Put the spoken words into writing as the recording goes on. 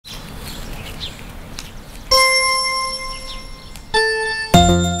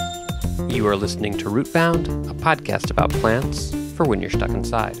You are listening to Rootbound, a podcast about plants for when you're stuck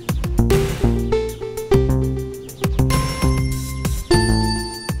inside.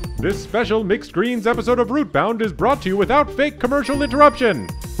 This special Mixed Greens episode of Rootbound is brought to you without fake commercial interruption.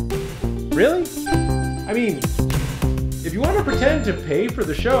 Really? I mean, if you want to pretend to pay for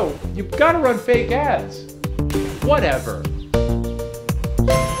the show, you've got to run fake ads. Whatever.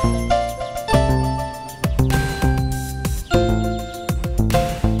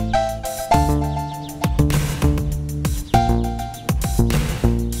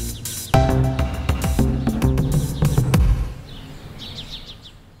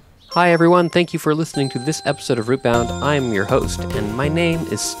 Hi everyone, thank you for listening to this episode of Rootbound. I'm your host, and my name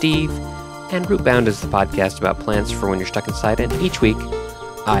is Steve, and Rootbound is the podcast about plants for when you're stuck inside, and each week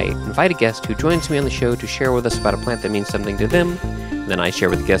I invite a guest who joins me on the show to share with us about a plant that means something to them, and then I share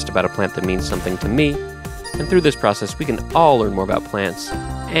with the guest about a plant that means something to me, and through this process we can all learn more about plants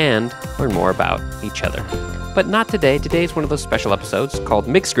and learn more about each other. But not today. Today is one of those special episodes called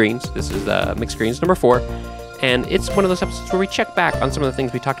Mixed Greens. This is Mixed Greens number 4. And it's one of those episodes where we check back on some of the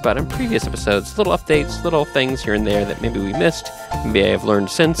things we talked about in previous episodes. Little updates, little things here and there that maybe we missed, maybe I have learned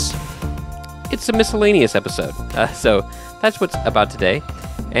since. It's a miscellaneous episode. So that's what's about today.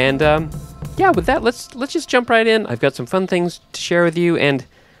 And with that, let's just jump right in. I've got some fun things to share with you. And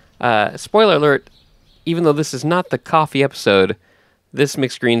spoiler alert, even though this is not the coffee episode, this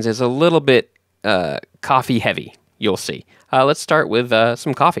Mixed Greens is a little bit coffee heavy. You'll see. Let's start with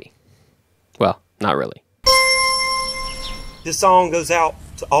some coffee. Well, not really. This song goes out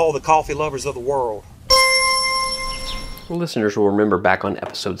to all the coffee lovers of the world. Listeners will remember back on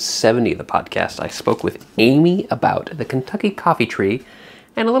episode 70 of the podcast, I spoke with Amy about the Kentucky coffee tree,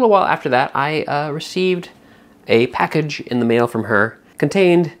 and a little while after that, I received a package in the mail from her,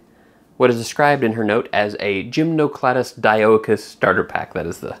 contained what is described in her note as a Gymnocladus dioicus starter pack. That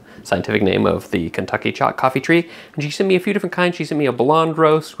is the scientific name of the Kentucky coffee tree. And she sent me a few different kinds. She sent me a blonde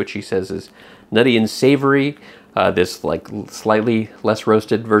roast, which she says is nutty and savory. This like slightly less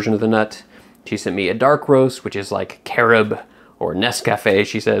roasted version of the nut. She sent me a dark roast, which is like carob or Nescafe,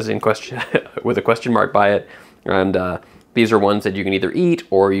 she says, in question with a question mark by it. And these are ones that you can either eat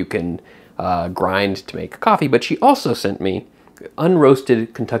or you can grind to make coffee. But she also sent me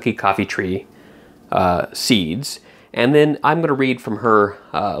unroasted Kentucky coffee tree seeds. And then I'm going to read from her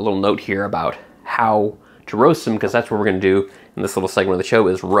a little note here about how to roast them, because that's what we're going to do in this little segment of the show,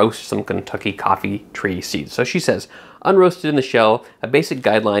 is roast some Kentucky coffee tree seeds. So she says, unroasted in the shell, a basic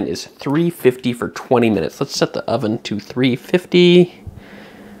guideline is 350 for 20 minutes. Let's set the oven to 350.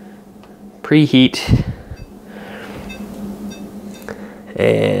 Preheat.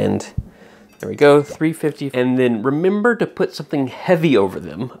 And there we go, 350. And then remember to put something heavy over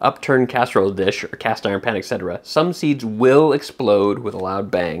them, upturned casserole dish or cast iron pan, etc. Some seeds will explode with a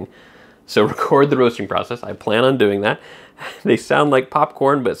loud bang. So record the roasting process. I plan on doing that. They sound like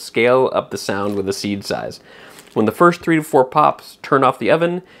popcorn, but scale up the sound with the seed size. When the first 3 to 4 pops, turn off the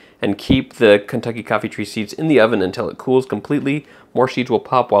oven and keep the Kentucky coffee tree seeds in the oven until it cools completely. More seeds will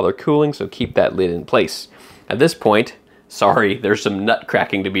pop while they're cooling, so keep that lid in place. At this point, sorry, there's some nut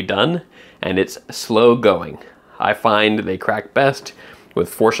cracking to be done, and it's slow going. I find they crack best with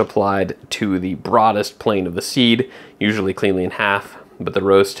force applied to the broadest plane of the seed, usually cleanly in half, but the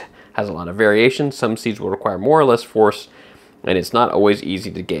roast has a lot of variation. Some seeds will require more or less force, and it's not always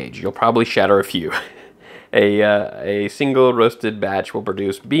easy to gauge. You'll probably shatter a few. A single roasted batch will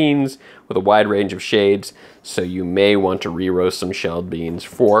produce beans with a wide range of shades, so you may want to re-roast some shelled beans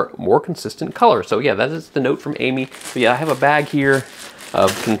for more consistent color. So yeah, that is the note from Amy. So yeah, I have a bag here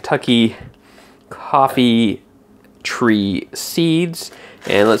of Kentucky coffee tree seeds,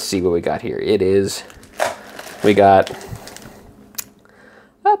 and let's see what we got here. We got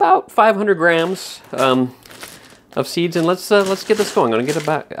about 500 grams of seeds, and let's get this going. I'm gonna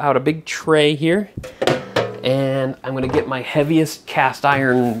get out a big tray here, and I'm gonna get my heaviest cast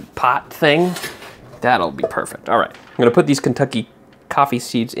iron pot thing. That'll be perfect. All right, I'm gonna put these Kentucky coffee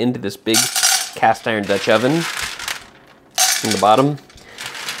seeds into this big cast iron Dutch oven in the bottom,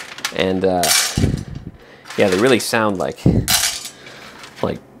 and yeah, they really sound like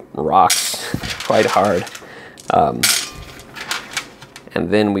rocks, quite hard. And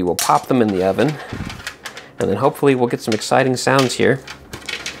then we will pop them in the oven, and then hopefully we'll get some exciting sounds here.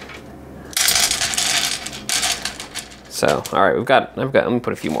 So, all right, let me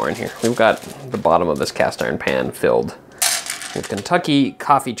put a few more in here. We've got the bottom of this cast iron pan filled with Kentucky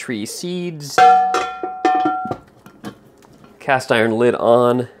coffee tree seeds. Cast iron lid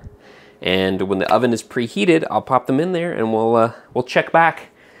on, and when the oven is preheated, I'll pop them in there, and we'll check back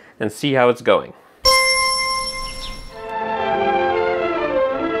and see how it's going.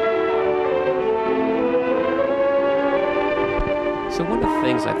 So one of the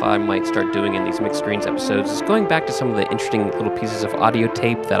things I thought I might start doing in these Mixed Screens episodes is going back to some of the interesting little pieces of audio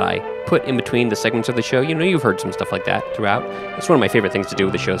tape that I put in between the segments of the show. You know, you've heard some stuff like that throughout. It's one of my favorite things to do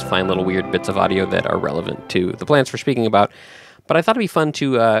with the show is find little weird bits of audio that are relevant to the plants we're speaking about. But I thought it'd be fun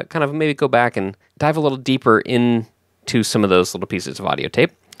to kind of maybe go back and dive a little deeper into some of those little pieces of audio tape.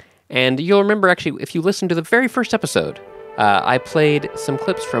 And you'll remember, actually, if you listen to the very first episode, I played some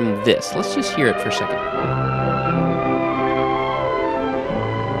clips from this. Let's just hear it for a second.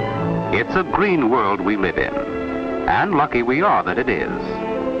 It's a green world we live in, and lucky we are that it is.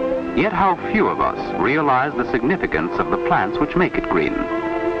 Yet how few of us realize the significance of the plants which make it green.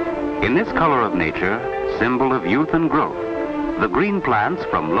 In this color of nature, symbol of youth and growth, the green plants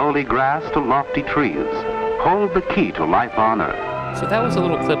from lowly grass to lofty trees hold the key to life on Earth. So that was a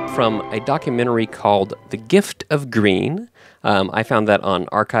little clip from a documentary called The Gift of Green. I found that on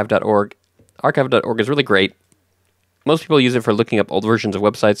archive.org. Archive.org is really great. Most people use it for looking up old versions of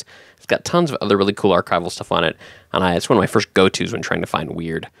websites. It's got tons of other really cool archival stuff on it, and it's one of my first go-tos when trying to find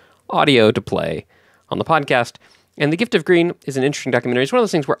weird audio to play on the podcast. And The Gift of Green is an interesting documentary. It's one of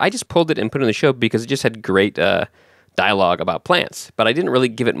those things where I just pulled it and put it in the show because it just had great dialogue about plants, but I didn't really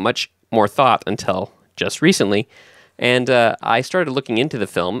give it much more thought until just recently. And I started looking into the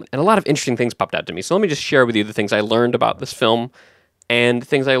film, and a lot of interesting things popped out to me. So let me just share with you the things I learned about this film and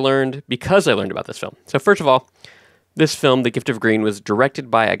things I learned because I learned about this film. So first of all, this film, The Gift of Green, was directed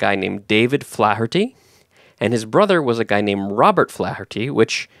by a guy named David Flaherty, and his brother was a guy named Robert Flaherty,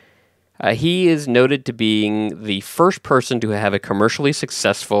 which he is noted to being the first person to have a commercially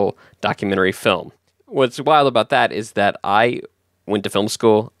successful documentary film. What's wild about that is that I went to film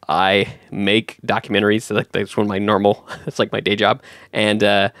school. I make documentaries. So that's one of my normal, it's like my day job.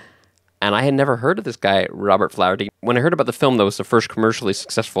 And I had never heard of this guy, Robert Flaherty. When I heard about the film that was the first commercially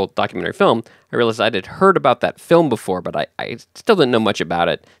successful documentary film, I realized I had heard about that film before, but I still didn't know much about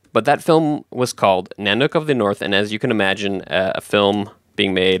it. But that film was called Nanook of the North, and as you can imagine, a film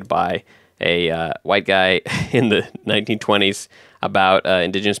being made by a white guy in the 1920s about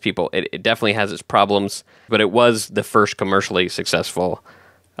indigenous people, it definitely has its problems, but it was the first commercially successful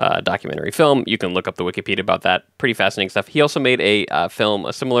documentary film. You can look up the Wikipedia about that. Pretty fascinating stuff. He also made a film,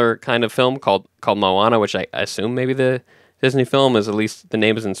 a similar kind of film called Moana, which I assume maybe the Disney film is, at least the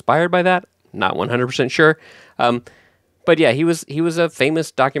name is inspired by that. Not 100% sure. But yeah, he was a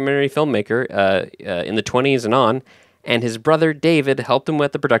famous documentary filmmaker in the 20s and on, and his brother David helped him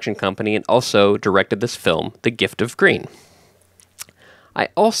with the production company and also directed this film, The Gift of Green. I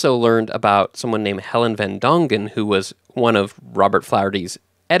also learned about someone named Helen Van Dongen, who was one of Robert Flaherty's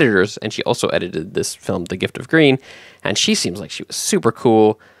editors, and she also edited this film, The Gift of Green, and she seems like she was super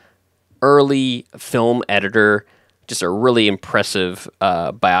cool, early film editor, just a really impressive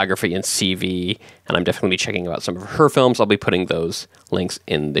biography and CV, and I'm definitely checking out some of her films. I'll be putting those links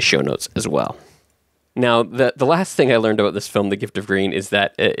in the show notes as well. Now, the last thing I learned about this film, The Gift of Green, is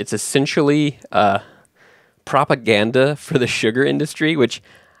that it's essentially propaganda for the sugar industry, which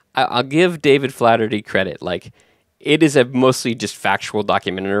I'll give David Flaherty credit. Like, it is a mostly just factual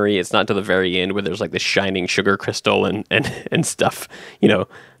documentary. It's not to the very end where there's like this shining sugar crystal and stuff, you know,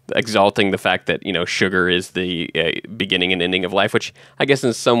 exalting the fact that, you know, sugar is the beginning and ending of life, which I guess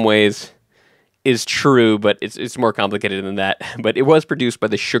in some ways is true, but it's more complicated than that. But it was produced by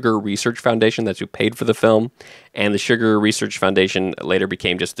the Sugar Research Foundation. That's who paid for the film. And the Sugar Research Foundation later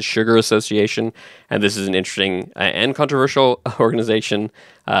became just the Sugar Association. And this is an interesting and controversial organization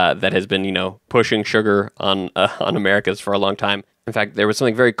that has been, you know, pushing sugar on Americans for a long time. In fact, there was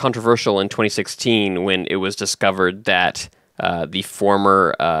something very controversial in 2016 when it was discovered that the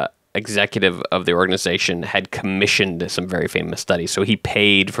former executive of the organization had commissioned some very famous studies. So he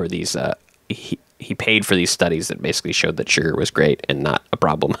paid for these he paid for these studies that basically showed that sugar was great and not a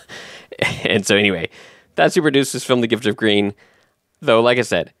problem. And so anyway, that's who produced this film, The Gift of Green. Though, like I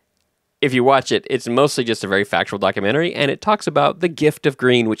said, if you watch it, it's mostly just a very factual documentary, and it talks about the gift of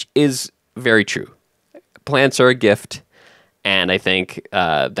green, which is very true. Plants are a gift, and I think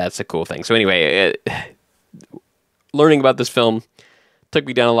that's a cool thing. So anyway, learning about this film took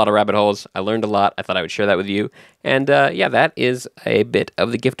me down a lot of rabbit holes. I learned a lot. I thought I would share that with you. And yeah, that is a bit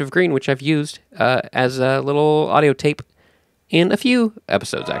of The Gift of Green, which I've used as a little audio tape in a few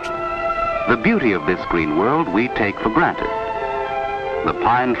episodes, actually. The beauty of this green world we take for granted. The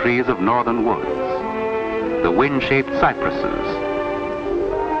pine trees of northern woods, the wind-shaped cypresses,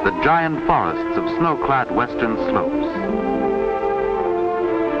 the giant forests of snow-clad western slopes,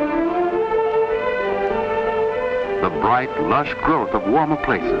 the bright, lush growth of warmer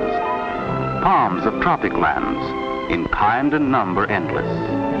places, palms of tropic lands, in kind and number endless.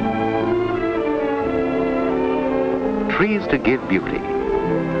 Trees to give beauty.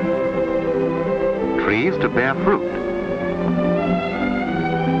 Trees to bear fruit.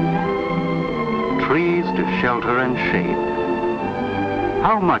 Trees to shelter and shade.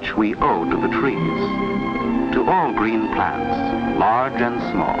 How much we owe to the trees, to all green plants, large and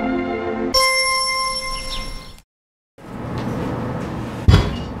small.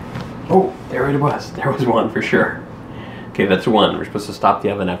 Oh, there it was. There was one for sure. Okay, that's one. We're supposed to stop the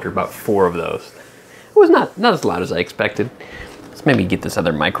oven after about 4 of those. It was not as loud as I expected. Let's maybe get this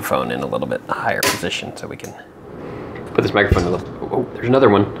other microphone in a little bit higher position so we can put this microphone a little. Oh, there's another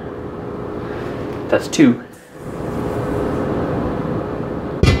one. That's 2.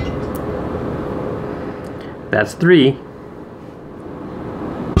 That's 3.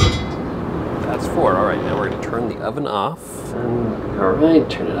 That's 4. All right, now we're going to turn the oven off. All right,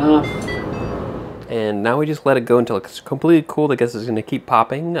 turn it off. And now we just let it go until it's completely cooled. I guess it's going to keep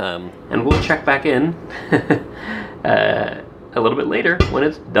popping. And we'll check back in a little bit later when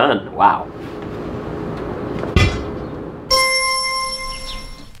it's done. Wow.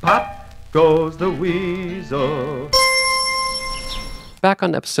 Pop goes the weasel. Back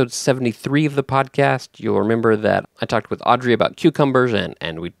on episode 73 of the podcast, you'll remember that I talked with Audrey about cucumbers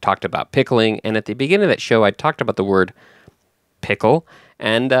and we talked about pickling. And at the beginning of that show, I talked about the word pickle.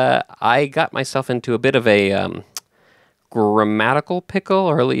 And I got myself into a bit of a grammatical pickle,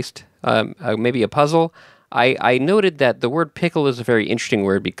 or at least maybe a puzzle. I noted that the word pickle is a very interesting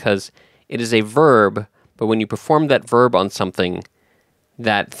word because it is a verb, but when you perform that verb on something,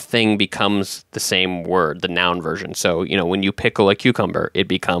 that thing becomes the same word, the noun version. So, you know, when you pickle a cucumber, it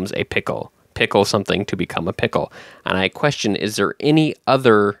becomes a pickle. Pickle something to become a pickle. And I question, is there any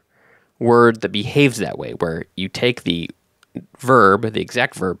other word that behaves that way, where you take the verb, the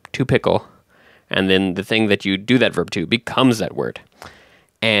exact verb, to pickle, and then the thing that you do that verb to becomes that word?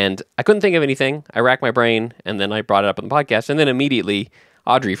 And I couldn't think of anything. I racked my brain, and then I brought it up on the podcast, and then immediately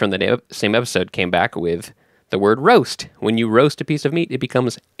Audrey from the same episode came back with the word roast. When you roast a piece of meat, it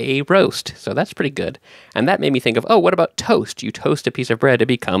becomes a roast. So that's pretty good. And that made me think of, oh, what about toast? You toast a piece of bread, it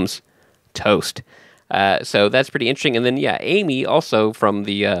becomes toast. So that's pretty interesting. And then, yeah, Amy, also from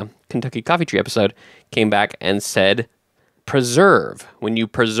the Kentucky Coffee Tree episode, came back and said preserve. When you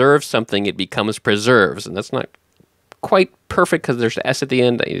preserve something, it becomes preserves. And that's not quite perfect because there's the S at the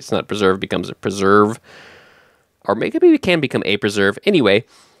end. It's not preserve, becomes a preserve. Or maybe it can become a preserve. Anyway,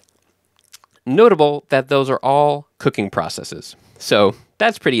 notable that those are all cooking processes. So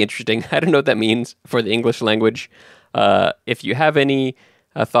that's pretty interesting. I don't know what that means for the English language. If you have any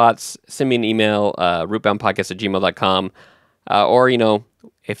thoughts, send me an email, rootboundpodcast@gmail.com. Or, you know,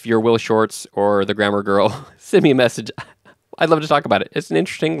 if you're Will Shorts or the Grammar Girl, send me a message. I'd love to talk about it. It's an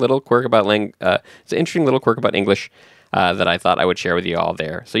interesting little quirk about English that I thought I would share with you all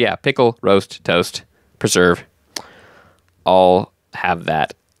there. So yeah, pickle, roast, toast, preserve, all have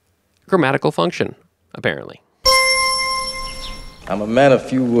that grammatical function, apparently. I'm a man of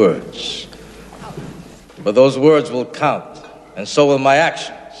few words, but those words will count, and so will my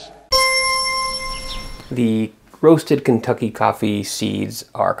actions. The roasted Kentucky coffee seeds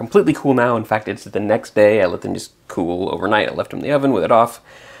are completely cool now. In fact, it's the next day. I let them just cool overnight. I left them in the oven with it off.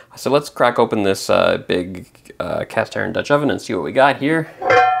 So let's crack open this big cast iron Dutch oven and see what we got here.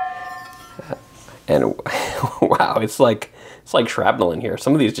 And wow, it's like shrapnel in here.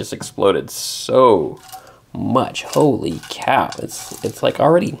 Some of these just exploded so much. Holy cow. It's like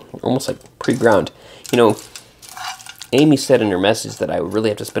already almost like pre-ground. You know, Amy said in her message that I would really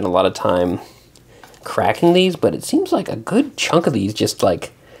have to spend a lot of time cracking these, but it seems like a good chunk of these just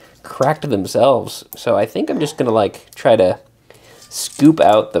like cracked themselves. So I think I'm just gonna like try to scoop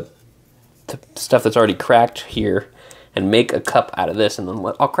out the stuff that's already cracked here and make a cup out of this, and then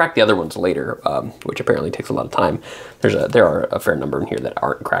I'll crack the other ones later, which apparently takes a lot of time. There are a fair number in here that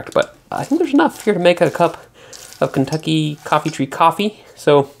aren't cracked, but I think there's enough here to make a cup of Kentucky Coffee Tree coffee.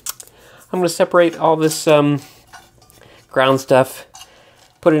 So I'm going to separate all this ground stuff,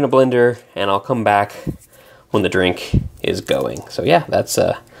 put it in a blender, and I'll come back when the drink is going. So yeah, that's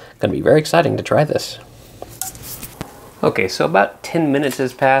going to be very exciting to try this. Okay, so about 10 minutes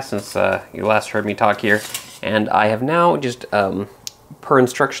has passed since you last heard me talk here. And I have now just, per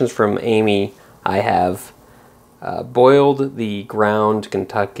instructions from Amy, I have boiled the ground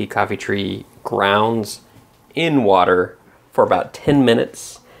Kentucky Coffee Tree grounds in water for about 10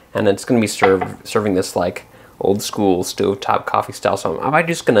 minutes. And it's going to be serving this like old school stovetop coffee style. So I'm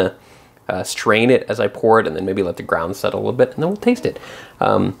just going to strain it as I pour it and then maybe let the ground settle a little bit and then we'll taste it.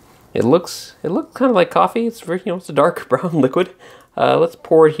 It looks kind of like coffee. It's very, it's a dark brown liquid. Let's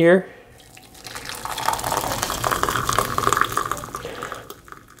pour it here.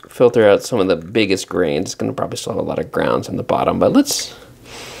 filter out some of the biggest grains. It's going to probably still have a lot of grounds on the bottom, but let's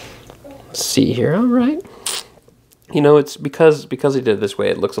see here. All right. You know, it's because I did it this way,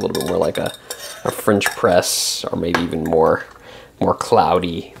 it looks a little bit more like a French press, or maybe even more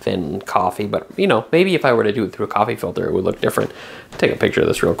cloudy than coffee. But, you know, maybe if I were to do it through a coffee filter, it would look different. I'll take a picture of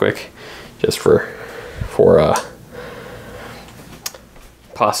this real quick, just for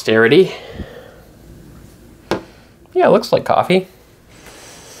posterity. Yeah, it looks like coffee.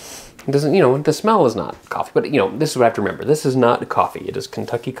 It doesn't, you know, the smell is not coffee, but, you know, this is what I have to remember. This is not coffee. It is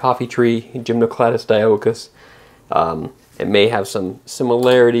Kentucky coffee tree, Gymnocladus dioicus. It may have some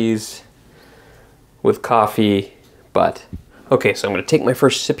similarities with coffee, but okay, so I'm going to take my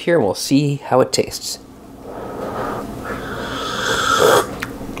first sip here and we'll see how it tastes.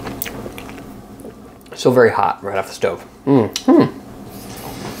 Still very hot right off the stove.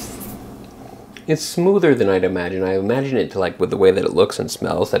 It's smoother than I'd imagine. I imagine it to, like, with the way that it looks and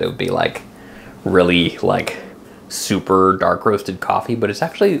smells, that it would be like really like super dark roasted coffee, but it's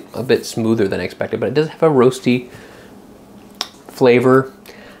actually a bit smoother than I expected. But it does have a roasty flavor.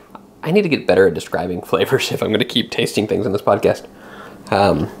 I need to get better at describing flavors if I'm going to keep tasting things in this podcast.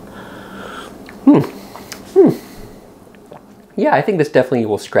 Yeah, I think this definitely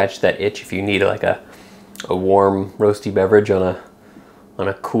will scratch that itch if you need like a warm roasty beverage on a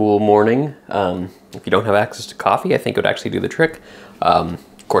cool morning. If you don't have access to coffee, I think it would actually do the trick.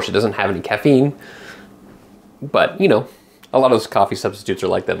 Of course, it doesn't have any caffeine, but you know, a lot of those coffee substitutes are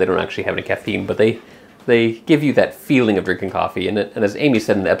like that. They don't actually have any caffeine, but they give you that feeling of drinking coffee. And as Amy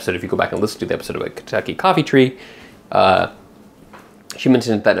said in the episode, if you go back and listen to the episode about Kentucky coffee tree, she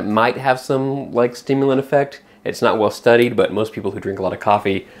mentioned that it might have some like stimulant effect. It's not well studied, but most people who drink a lot of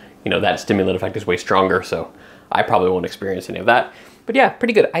coffee, you know, that stimulant effect is way stronger. So I probably won't experience any of that. But yeah,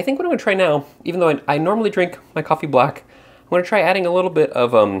 pretty good. I think what I'm going to try now, even though I normally drink my coffee black, I'm going to try adding a little bit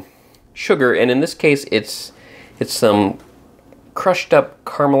of sugar. And in this case, it's some crushed up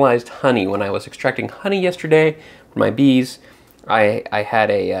caramelized honey. When I was extracting honey yesterday from my bees, I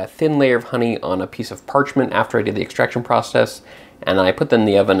had a thin layer of honey on a piece of parchment after I did the extraction process, and I put them in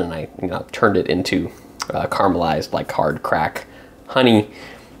the oven and I turned it into caramelized, like hard crack honey.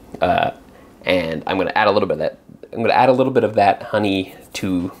 And I'm going to add a little bit of that. I'm going to add a little bit of that honey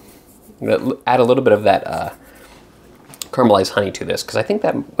to. I'm going to add a little bit of that caramelized honey to this because I think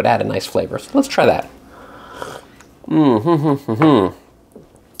that would add a nice flavor. So let's try that.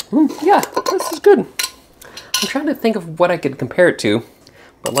 Yeah, this is good. I'm trying to think of what I could compare it to,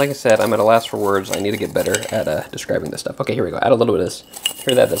 but like I said, I'm at a loss for words. I need to get better at describing this stuff. Okay, here we go. Add a little bit of this.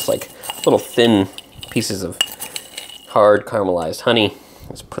 Hear that? That's like little thin pieces of hard caramelized honey.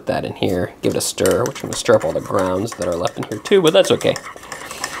 Let's put that in here. Give it a stir, which I'm going to stir up all the grounds that are left in here too, but that's okay.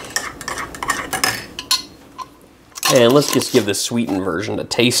 And let's just give the sweetened version a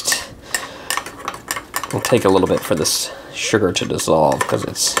taste. I'll take a little bit for this sugar to dissolve because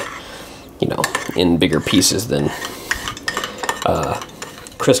it's, you know, in bigger pieces than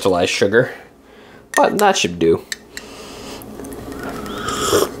crystallized sugar, but that should do.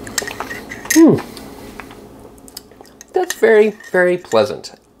 That's very, very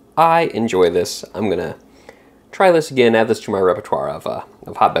pleasant. I enjoy this. I'm gonna try this again, add this to my repertoire of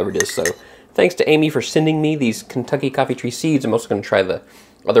hot beverages. So thanks to Amy for sending me these Kentucky coffee tree seeds. I'm also gonna try the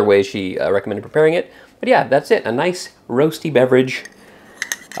other way she recommended preparing it. But yeah, that's it. A nice roasty beverage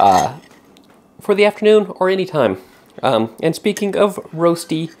for the afternoon or any time. And speaking of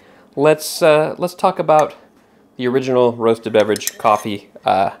roasty, let's talk about the original roasted beverage, coffee.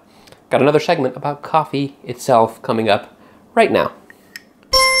 Got another segment about coffee itself coming up right now.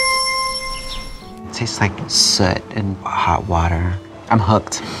 It tastes like soot and hot water. I'm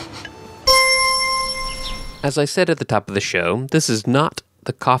hooked. As I said at the top of the show, this is not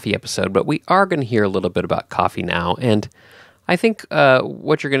the coffee episode, but we are going to hear a little bit about coffee now. And I think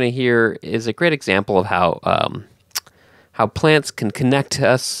what you're going to hear is a great example of how plants can connect to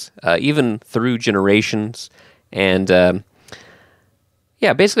us even through generations. And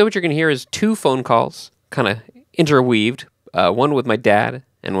yeah, basically what you're going to hear is two phone calls kind of interweaved, one with my dad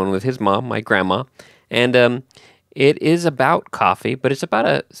and one with his mom, my grandma. And it is about coffee, but it's about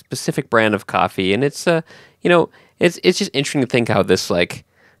a specific brand of coffee. And it's, you know, it's just interesting to think how this like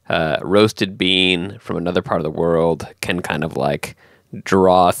roasted bean from another part of the world can kind of like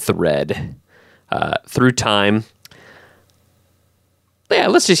draw a thread through time. Yeah,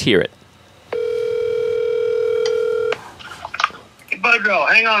 let's just hear it. Hey, Budrow,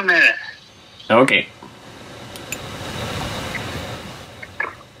 hang on a minute. Okay.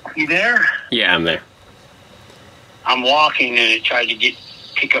 You there? Yeah, I'm there. I'm walking and it tried to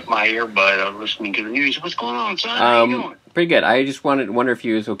pick up my earbud. I was listening to the news. What's going on, son? How you doing? Pretty good. I just wonder if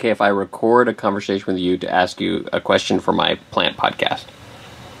you was okay if I record a conversation with you to ask you a question for my plant podcast.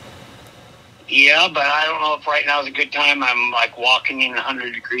 Yeah, but I don't know if right now is a good time. I'm like walking in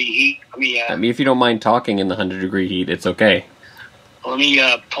 100-degree heat. I mean, if you don't mind talking in the 100-degree heat, it's okay. Let me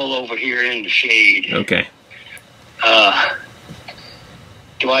pull over here in the shade. Okay.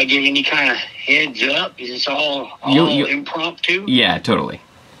 Do I give any kind of heads up? Is this all impromptu? Yeah, totally.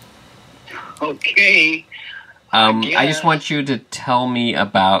 Okay. I just want you to tell me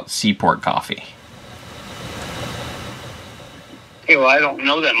about Seaport Coffee. Okay, well, I don't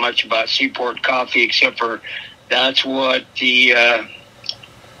know that much about Seaport Coffee except for that's what the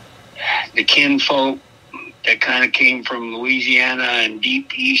kinfolk that kind of came from Louisiana and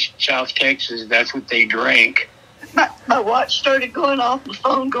deep east South Texas, that's what they drank. My watch started going off, the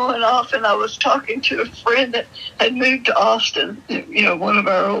phone going off, and I was talking to a friend that had moved to Austin, one of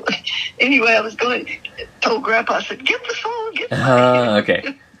our old... Anyway, I was told Grandpa, I said, get the phone, get the phone.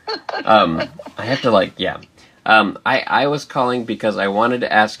 Okay. I have to I was calling because I wanted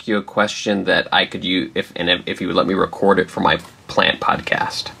to ask you a question that I could use, if you would let me record it for my plant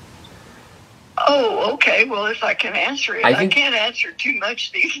podcast. Oh, okay. Well, if I can answer it, I can't answer too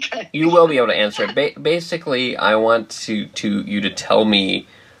much these days. You will be able to answer it. Basically, I want you to tell me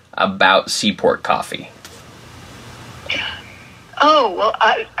about Seaport Coffee. Oh, well,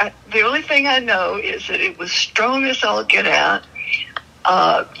 I the only thing I know is that it was strong as all get out.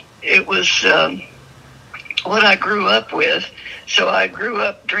 It was what I grew up with. So I grew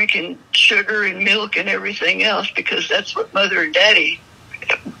up drinking sugar and milk and everything else because that's what Mother and Daddy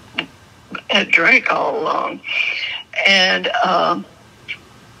had drank all along. And I'm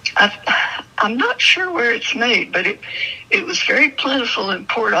not sure where it's made, but it was very plentiful in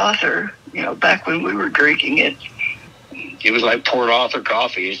Port Arthur, back when we were drinking it. It was like Port Arthur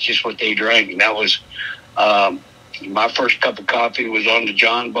coffee. It's just what they drank. And that was my first cup of coffee was on the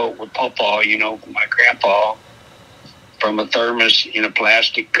John boat with Pawpaw, my grandpa, from a thermos in a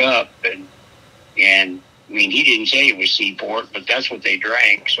plastic cup. And I mean, he didn't say it was Seaport, but that's what they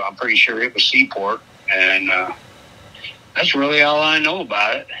drank. So I'm pretty sure it was Seaport. And that's really all I know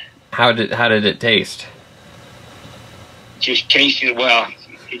about it. How did it taste? It just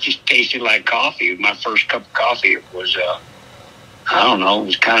tasted like coffee. My first cup of coffee, it was, I don't know, it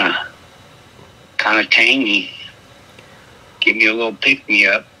was kind of tangy. Give me a little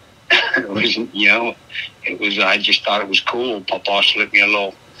pick-me-up. It was, I just thought it was cool. Papa slipped me a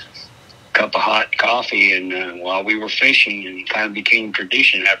little cup of hot coffee, and while we were fishing, and it kind of became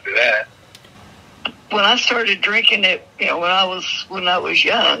tradition after that. When I started drinking it, when I was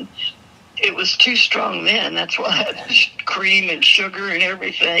young, it was too strong then. That's why I had cream and sugar and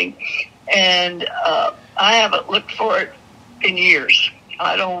everything. And I haven't looked for it in years.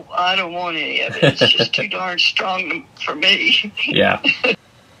 I don't want any of it. It's just too darn strong for me. Yeah.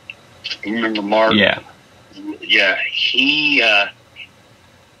 You remember Mark? Yeah. Yeah.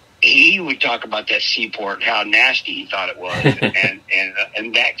 He would talk about that Seaport, how nasty he thought it was, and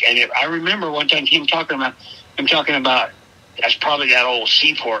I remember one time him talking about that's probably that old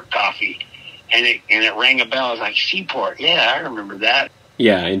Seaport coffee, and it rang a bell. I was like, Seaport, yeah, I remember that.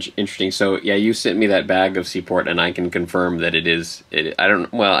 Yeah, interesting. So yeah, you sent me that bag of Seaport, and I can confirm that it is. I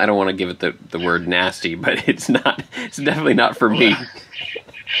don't want to give it the word nasty, but it's not. It's definitely not for me.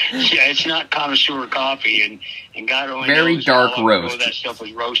 Yeah, it's not connoisseur coffee, and God only very knows dark how long roast. ago that stuff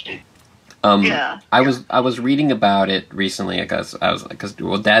was roasted. Yeah. I was reading about it recently because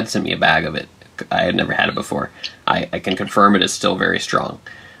Dad sent me a bag of it. I had never had it before. I can confirm it is still very strong.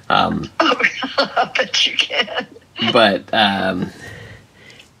 I bet you can. But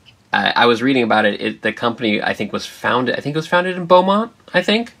I was reading about it. The company I think was founded in Beaumont. I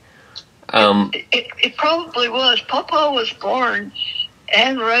think. It probably was. Papa was born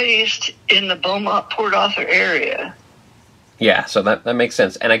and raised in the Beaumont, Port Arthur area. Yeah, so that makes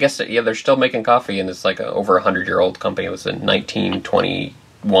sense. And I guess, they're still making coffee, and it's like over 100-year-old company. It was in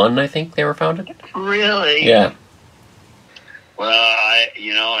 1921, I think, they were founded. Really? Yeah. Well, I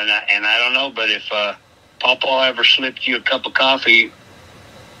don't know, but if Papa ever slipped you a cup of coffee,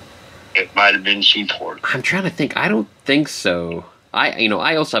 it might have been Seaport. I'm trying to think. I don't think so. I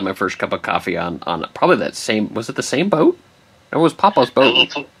also had my first cup of coffee on probably that same, was it the same boat? It was Papa's boat.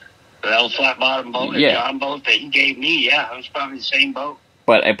 The old flat bottom boat, the John boat that he gave me, yeah, it was probably the same boat.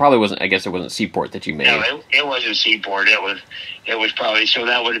 But it probably wasn't. I guess it wasn't Seaport that you made. No, it wasn't Seaport. It was probably, so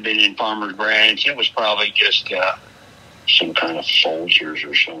that would have been in Farmers Branch. It was probably just some kind of Folgers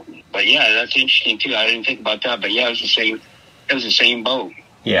or something. But yeah, that's interesting too. I didn't think about that. But yeah, it was the same. It was the same boat.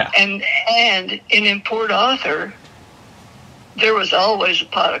 Yeah. And in Port Arthur, there was always a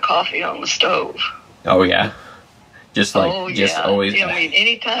pot of coffee on the stove. Oh yeah. Just like, always. I mean,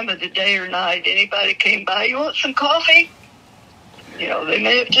 any time of the day or night, anybody came by, you want some coffee? You know, they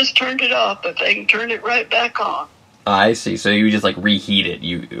may have just turned it off, but they can turn it right back on. I see. So you just like reheat it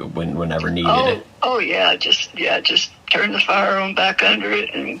whenever needed. Just turn the fire on back under it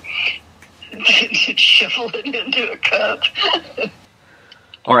and shovel it into a cup.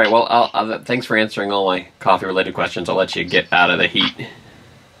 All right. Well, thanks for answering all my coffee-related questions. I'll let you get out of the heat.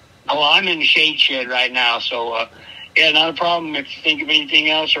 Oh, I'm in the shade shed right now, so not a problem. If you think of anything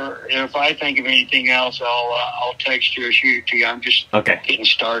else, or if I think of anything else, I'll text you or shoot it to you. I'm just getting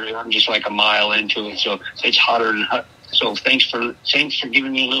started. I'm just like a mile into it, so it's hotter than hot. So thanks for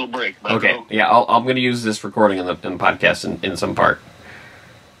giving me a little break. Okay, yeah, I'm going to use this recording in the podcast in some part.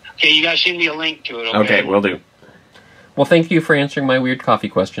 Okay, you guys send me a link to it. Okay, will do. Well, thank you for answering my weird coffee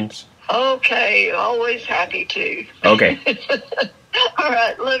questions. Okay, always happy to. Okay. All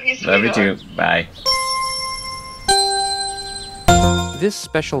right, love you, sweetheart. Love you too. Bye. This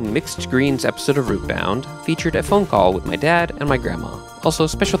special Mixed Greens episode of Rootbound featured a phone call with my dad and my grandma. Also,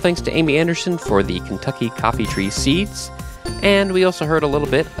 special thanks to Amy Anderson for the Kentucky coffee tree seeds. And we also heard a little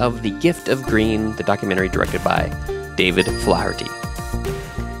bit of The Gift of Green, the documentary directed by David Flaherty.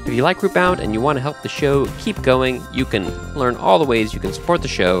 If you like Rootbound and you want to help the show keep going, you can learn all the ways you can support the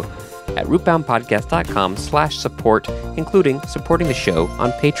show at rootboundpodcast.com/support, including supporting the show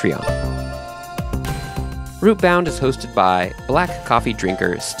on Patreon. Rootbound is hosted by black coffee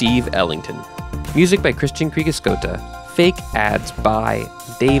drinker Steve Ellington. Music by Christian Kriegescota. Fake ads by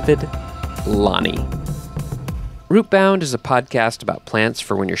David Lonnie. Rootbound is a podcast about plants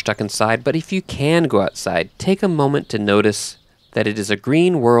for when you're stuck inside, but if you can go outside, take a moment to notice that it is a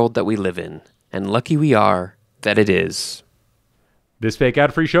green world that we live in, and lucky we are that it is. This fake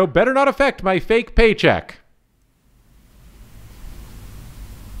ad-free show better not affect my fake paycheck.